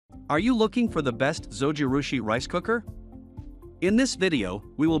Are you looking for the best Zojirushi rice cooker? In this video,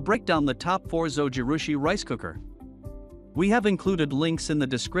 we will break down the top 4 Zojirushi rice cooker. We have included links in the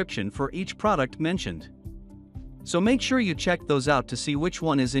description for each product mentioned. So make sure you check those out to see which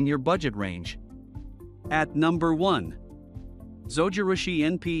one is in your budget range. At number 1. Zojirushi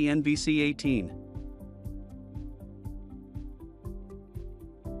NP-NVC18.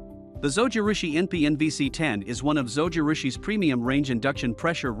 The Zojirushi NP-NVC10 is one of Zojirushi's premium range induction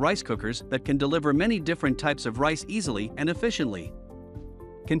pressure rice cookers that can deliver many different types of rice easily and efficiently.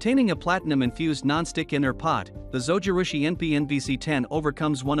 Containing a platinum-infused non-stick inner pot, the Zojirushi NP-NVC10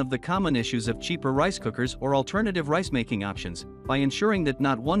 overcomes one of the common issues of cheaper rice cookers or alternative rice-making options by ensuring that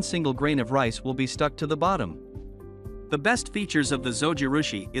not one single grain of rice will be stuck to the bottom. The best features of the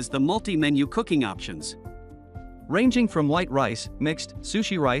Zojirushi is the multi-menu cooking options. Ranging from white rice, mixed,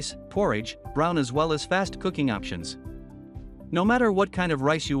 sushi rice, porridge, brown as well as fast cooking options. No matter what kind of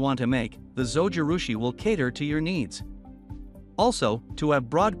rice you want to make, the Zojirushi will cater to your needs. Also, to have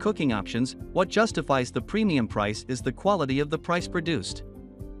broad cooking options, what justifies the premium price is the quality of the price produced.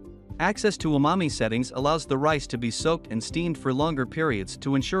 Access to umami settings allows the rice to be soaked and steamed for longer periods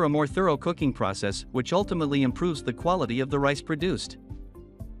to ensure a more thorough cooking process, which ultimately improves the quality of the rice produced.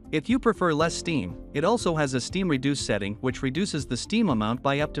 If you prefer less steam, it also has a steam reduce setting which reduces the steam amount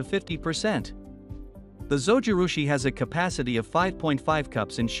by up to 50%. The Zojirushi has a capacity of 5.5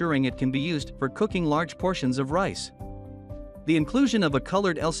 cups, ensuring it can be used for cooking large portions of rice. The inclusion of a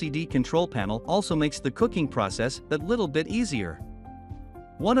colored LCD control panel also makes the cooking process that little bit easier.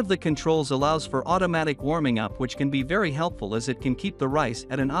 One of the controls allows for automatic warming up, which can be very helpful as it can keep the rice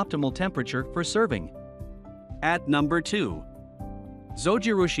at an optimal temperature for serving. At number 2.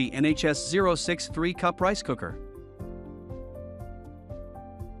 Zojirushi NHS-063 Cup Rice Cooker.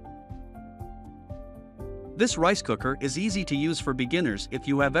 This rice cooker is easy to use for beginners if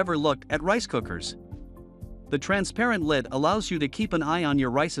you have ever looked at rice cookers. The transparent lid allows you to keep an eye on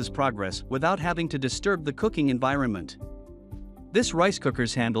your rice's progress without having to disturb the cooking environment. This rice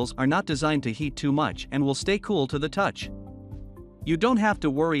cooker's handles are not designed to heat too much and will stay cool to the touch. You don't have to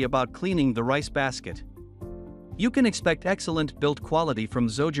worry about cleaning the rice basket. You can expect excellent build quality from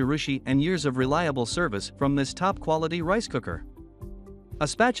Zojirushi and years of reliable service from this top-quality rice cooker. A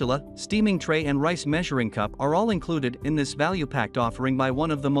spatula, steaming tray and rice measuring cup are all included in this value-packed offering by one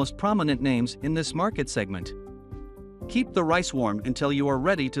of the most prominent names in this market segment. Keep the rice warm until you are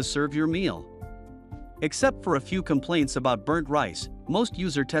ready to serve your meal. Except for a few complaints about burnt rice, most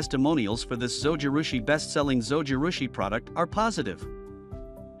user testimonials for this Zojirushi best-selling Zojirushi product are positive.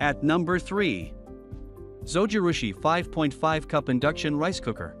 At number 3. Zojirushi 5.5 Cup Induction Rice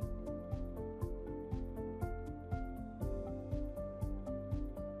Cooker.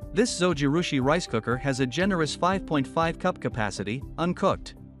 This Zojirushi rice cooker has a generous 5.5 cup capacity,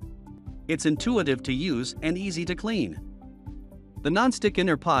 uncooked. It's intuitive to use and easy to clean. The non-stick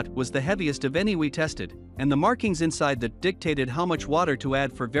inner pot was the heaviest of any we tested, and the markings inside that dictated how much water to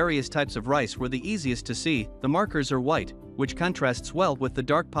add for various types of rice were the easiest to see. The markers are white, which contrasts well with the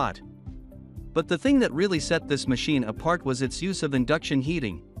dark pot. But the thing that really set this machine apart was its use of induction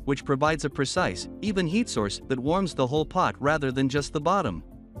heating, which provides a precise, even heat source that warms the whole pot rather than just the bottom.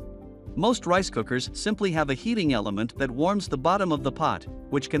 Most rice cookers simply have a heating element that warms the bottom of the pot,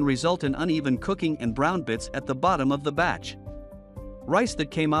 which can result in uneven cooking and brown bits at the bottom of the batch. Rice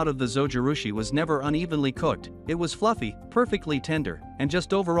that came out of the Zojirushi was never unevenly cooked, it was fluffy, perfectly tender, and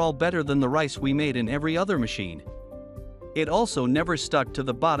just overall better than the rice we made in every other machine. It also never stuck to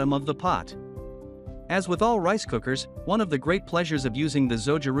the bottom of the pot. As with all rice cookers, one of the great pleasures of using the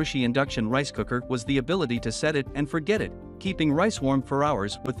Zojirushi induction rice cooker was the ability to set it and forget it, keeping rice warm for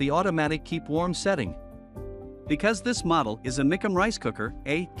hours with the automatic keep warm setting. Because this model is a Micom rice cooker,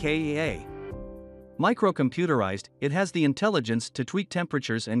 aka microcomputerized, it has the intelligence to tweak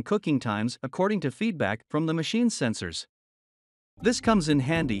temperatures and cooking times according to feedback from the machine's sensors. This comes in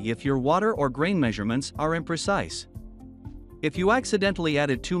handy if your water or grain measurements are imprecise. If you accidentally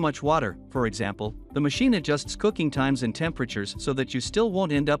added too much water, for example, the machine adjusts cooking times and temperatures so that you still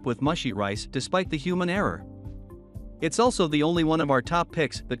won't end up with mushy rice despite the human error. It's also the only one of our top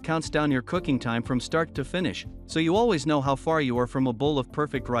picks that counts down your cooking time from start to finish, so you always know how far you are from a bowl of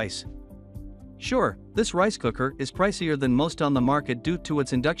perfect rice. Sure, this rice cooker is pricier than most on the market due to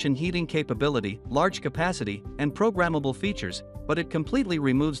its induction heating capability, large capacity, and programmable features, but it completely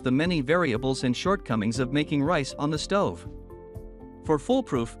removes the many variables and shortcomings of making rice on the stove. For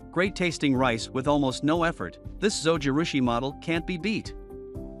foolproof, great-tasting rice with almost no effort, this Zojirushi model can't be beat.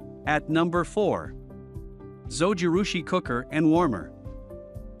 At number 4. Zojirushi Cooker and Warmer.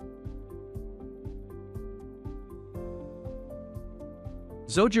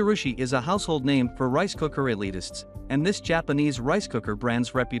 Zojirushi is a household name for rice cooker elitists, and this Japanese rice cooker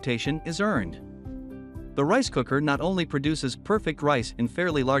brand's reputation is earned. The rice cooker not only produces perfect rice in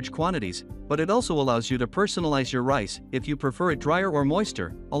fairly large quantities, but it also allows you to personalize your rice if you prefer it drier or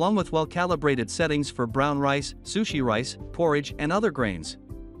moister, along with well-calibrated settings for brown rice, sushi rice, porridge, and other grains.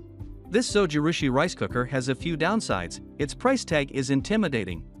 This Zojirushi rice cooker has a few downsides. Its price tag is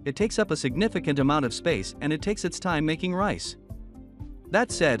intimidating, it takes up a significant amount of space, and it takes its time making rice. That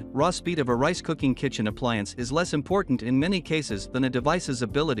said, raw speed of a rice cooking kitchen appliance is less important in many cases than a device's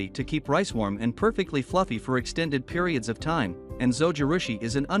ability to keep rice warm and perfectly fluffy for extended periods of time, and Zojirushi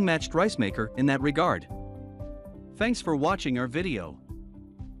is an unmatched rice maker in that regard. Thanks for watching our video.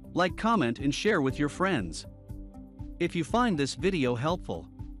 Like, comment, and share with your friends. If you find this video helpful,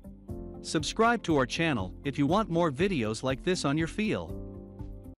 subscribe to our channel if you want more videos like this on your feel.